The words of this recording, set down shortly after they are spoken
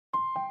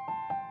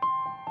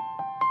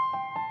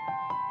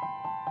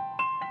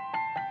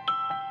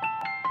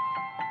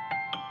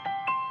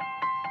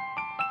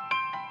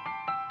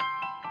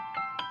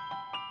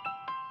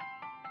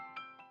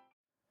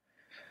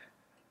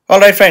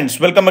Alright friends,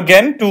 welcome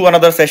again to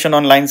another session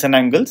on lines and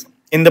angles.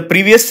 In the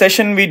previous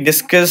session we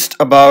discussed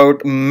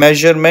about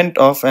measurement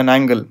of an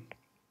angle,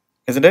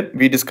 isn't it?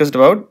 We discussed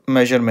about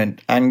measurement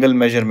of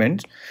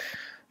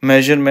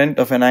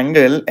an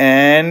angle,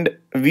 and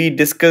we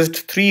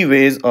discussed three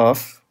ways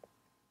of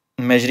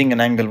measuring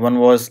an angle. One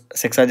was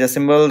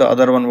sexagesimal, the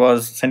other one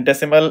was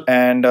centesimal,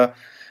 and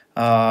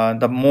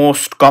the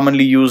most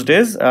commonly used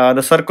is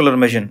the circular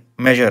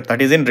measure,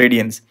 that is in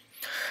radians.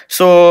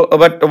 So,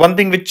 but one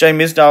thing which I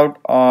missed out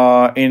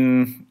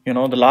in the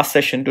last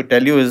session to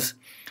tell you is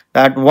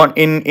that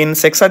in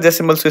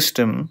sexagesimal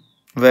system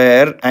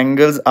where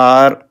angles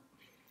are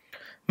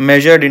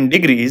measured in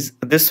degrees,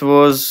 this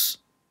was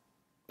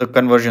the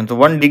conversion. So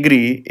 1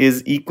 degree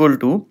is equal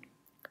to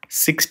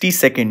 60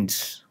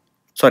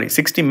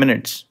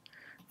 minutes.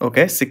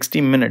 Okay,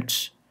 60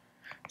 minutes,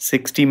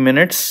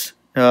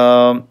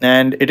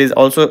 and it is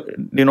also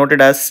denoted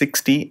as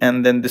 60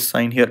 and then this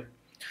sign here.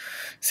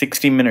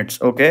 60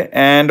 minutes, okay,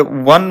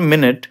 and 1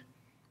 minute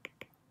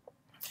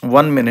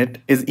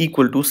is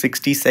equal to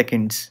 60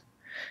 seconds,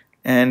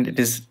 and it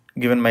is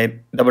given by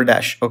double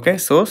dash. Okay,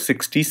 so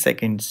 60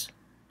 seconds.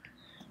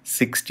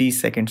 So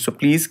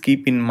please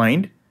keep in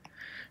mind.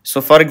 So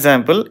for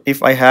example,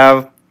 if I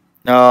have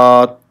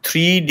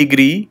 3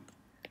 degree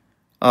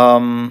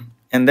and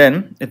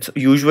then it's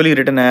usually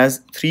written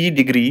as 3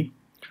 degree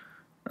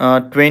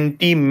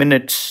 20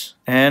 minutes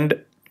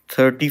and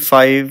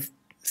 35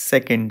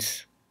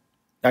 seconds.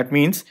 That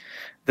means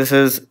this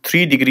is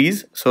 3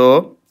 degrees.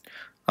 So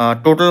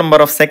total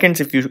number of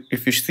seconds, if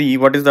you see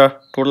what is the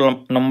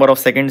total number of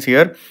seconds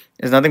here,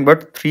 is nothing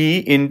but 3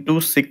 into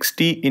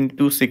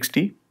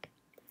 60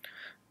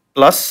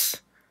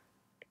 plus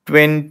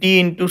 20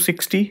 into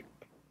 60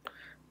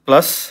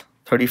 plus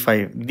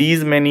 35.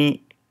 These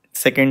many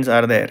seconds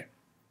are there.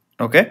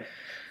 Okay,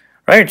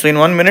 right? So in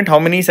 1 minute, how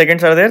many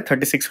seconds are there?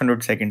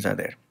 3600 seconds are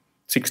there.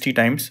 60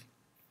 times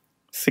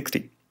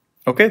 60.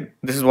 Okay,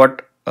 this is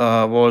what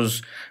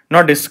was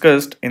not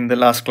discussed in the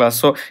last class.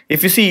 So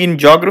if you see in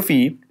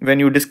geography, when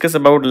you discuss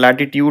about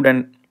latitude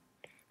and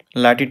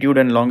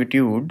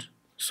longitude,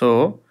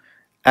 so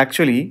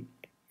actually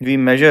we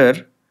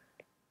measure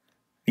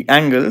the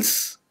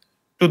angles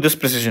to this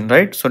precision,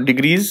 right? So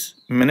degrees,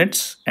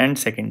 minutes and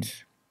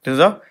seconds. This is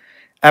the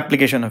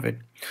application of it.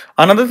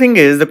 Another thing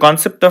is the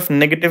concept of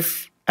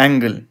negative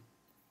angle.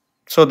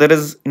 So there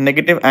is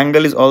negative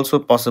angle is also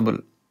possible.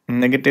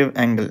 Negative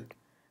angle,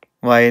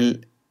 while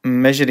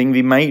measuring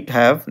we might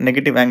have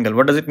negative angle.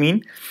 What does it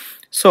mean?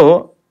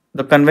 So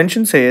the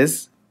convention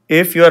says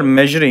if you are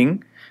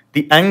measuring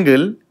the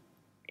angle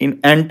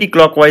in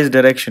anti-clockwise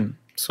direction,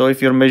 so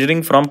if you're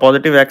measuring from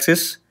positive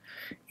axis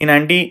in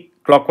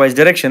anti-clockwise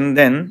direction,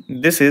 then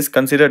this is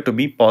considered to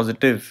be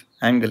positive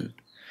angle.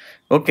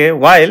 Okay,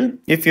 while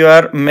if you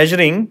are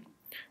measuring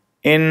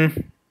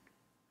in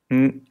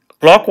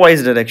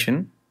clockwise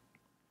direction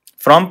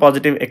from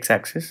positive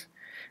x-axis,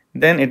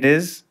 then it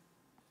is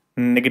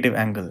negative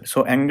angle.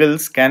 So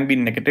angles can be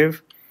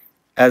negative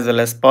as well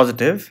as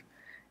positive,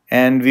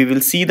 and we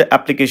will see the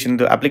application.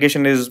 The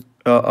application is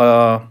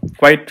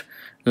quite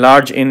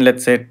large in,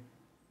 let's say,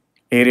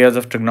 areas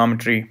of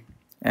trigonometry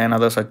and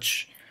other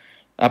such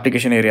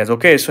application areas.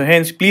 Okay, so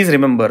hence please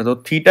remember, though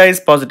theta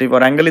is positive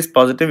or angle is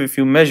positive if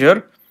you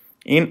measure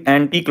in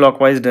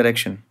anti-clockwise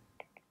direction.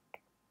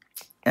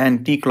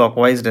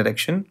 Anti-clockwise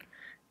direction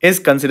is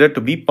considered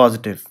to be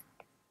positive.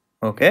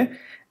 Okay,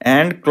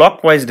 and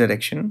clockwise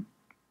direction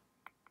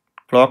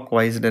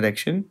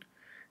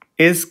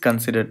is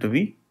considered to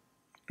be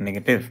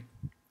negative.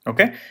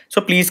 Okay,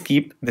 so please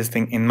keep this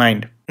thing in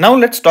mind. Now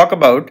let's talk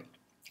about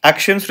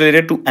axioms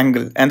related to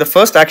angle, and the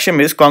first axiom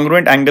is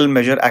congruent angle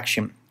measure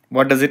axiom.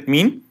 What does it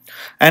mean,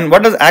 and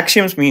what does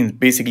axioms mean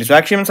basically? So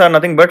axioms are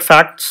nothing but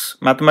facts,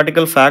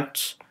 mathematical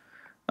facts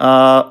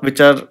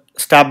which are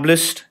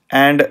established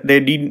and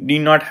they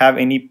need not have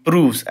any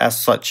proofs as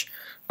such.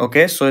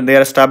 Okay, so they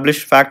are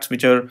established facts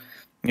which are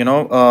which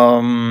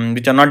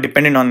are not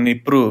dependent on any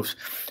proofs.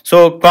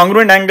 So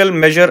congruent angle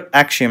measure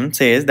axiom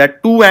says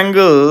that two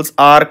angles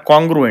are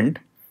congruent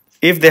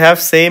if they have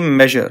same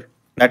measure.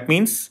 That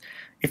means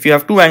if you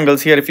have two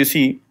angles here, if you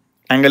see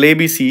angle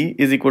ABC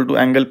is equal to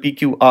angle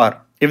PQR,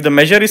 if the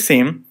measure is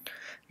same,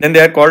 then they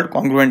are called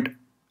congruent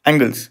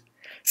angles.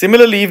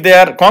 Similarly, if they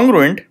are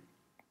congruent,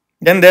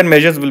 then their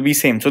measures will be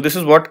same. So this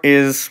is what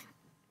is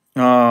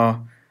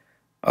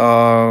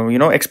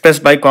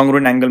expressed by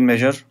congruent angle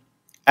measure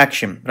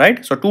axiom,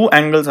 right? So two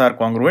angles are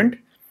congruent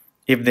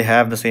if they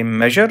have the same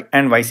measure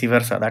and vice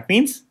versa. That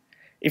means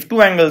if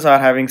two angles are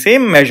having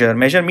same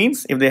measure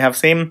means if they have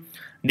same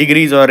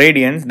degrees or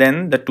radians,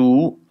 then the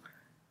two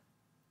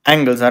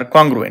angles are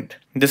congruent.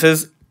 This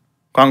is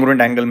congruent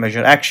angle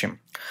measure axiom.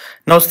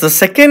 Now the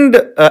second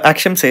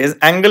axiom says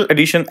angle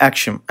addition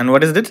axiom. And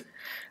what is it?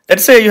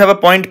 Let's say you have a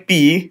point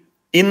P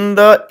in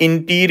the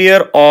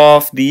interior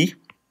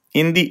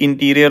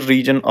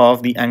region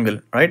of the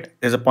angle, right?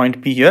 There's a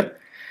point P here.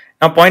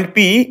 Now point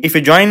P, if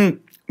you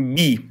join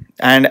B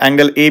and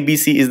angle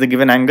ABC is the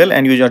given angle,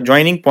 and you are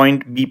joining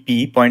points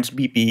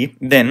BP,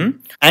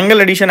 then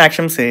angle addition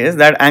axiom says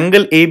that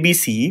angle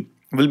ABC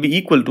will be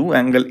equal to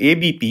angle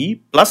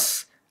ABP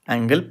plus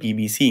angle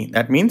PBC.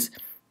 That means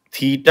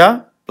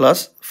theta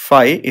plus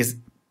phi is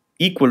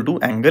equal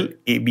to angle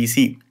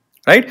ABC,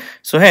 right?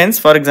 So hence,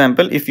 for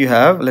example, if you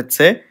have, let's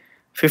say,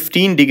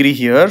 15 degree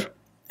here,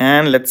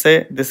 and let's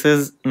say this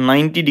is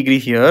 90 degree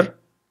here,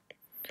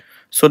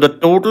 so the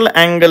total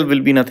angle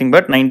will be nothing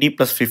but 90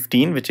 plus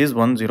 15, which is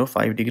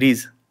 105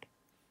 degrees.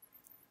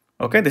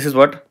 Okay, this is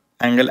what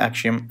angle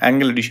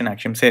addition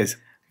axiom says.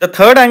 The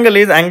third angle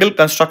is angle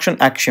construction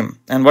axiom.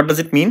 And what does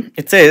it mean?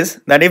 It says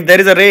that if there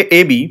is a ray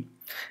AB,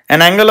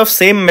 an angle of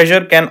same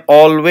measure can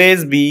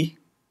always be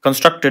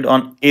constructed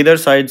on either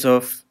sides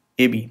of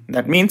AB.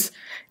 That means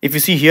if you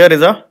see, here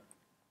is a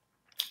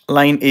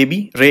line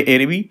AB, ray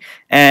AB,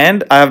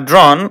 and I have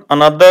drawn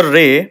another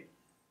ray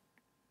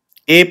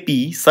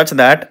AP such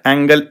that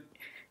angle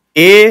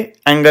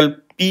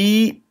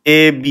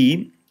PAB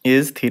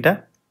is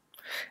theta,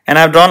 and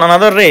I have drawn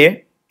another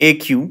ray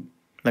AQ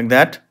like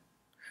that,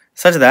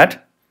 such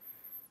that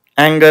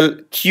angle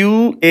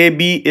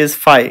QAB is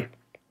phi,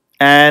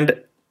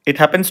 and it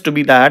happens to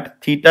be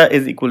that theta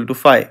is equal to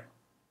phi.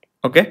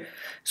 Okay,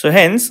 so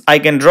hence I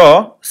can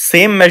draw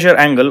same measure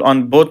angle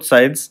on both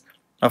sides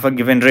of a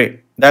given ray.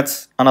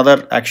 That's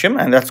another axiom,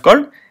 and that's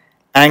called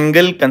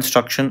angle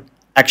construction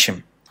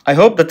axiom. I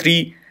hope the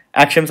three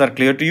axioms are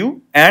clear to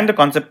you, and the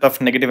concept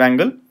of negative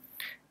angle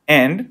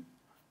and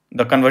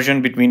the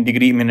conversion between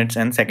degree, minutes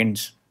and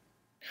seconds.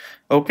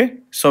 Okay,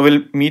 so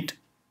we'll meet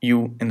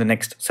you in the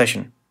next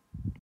session.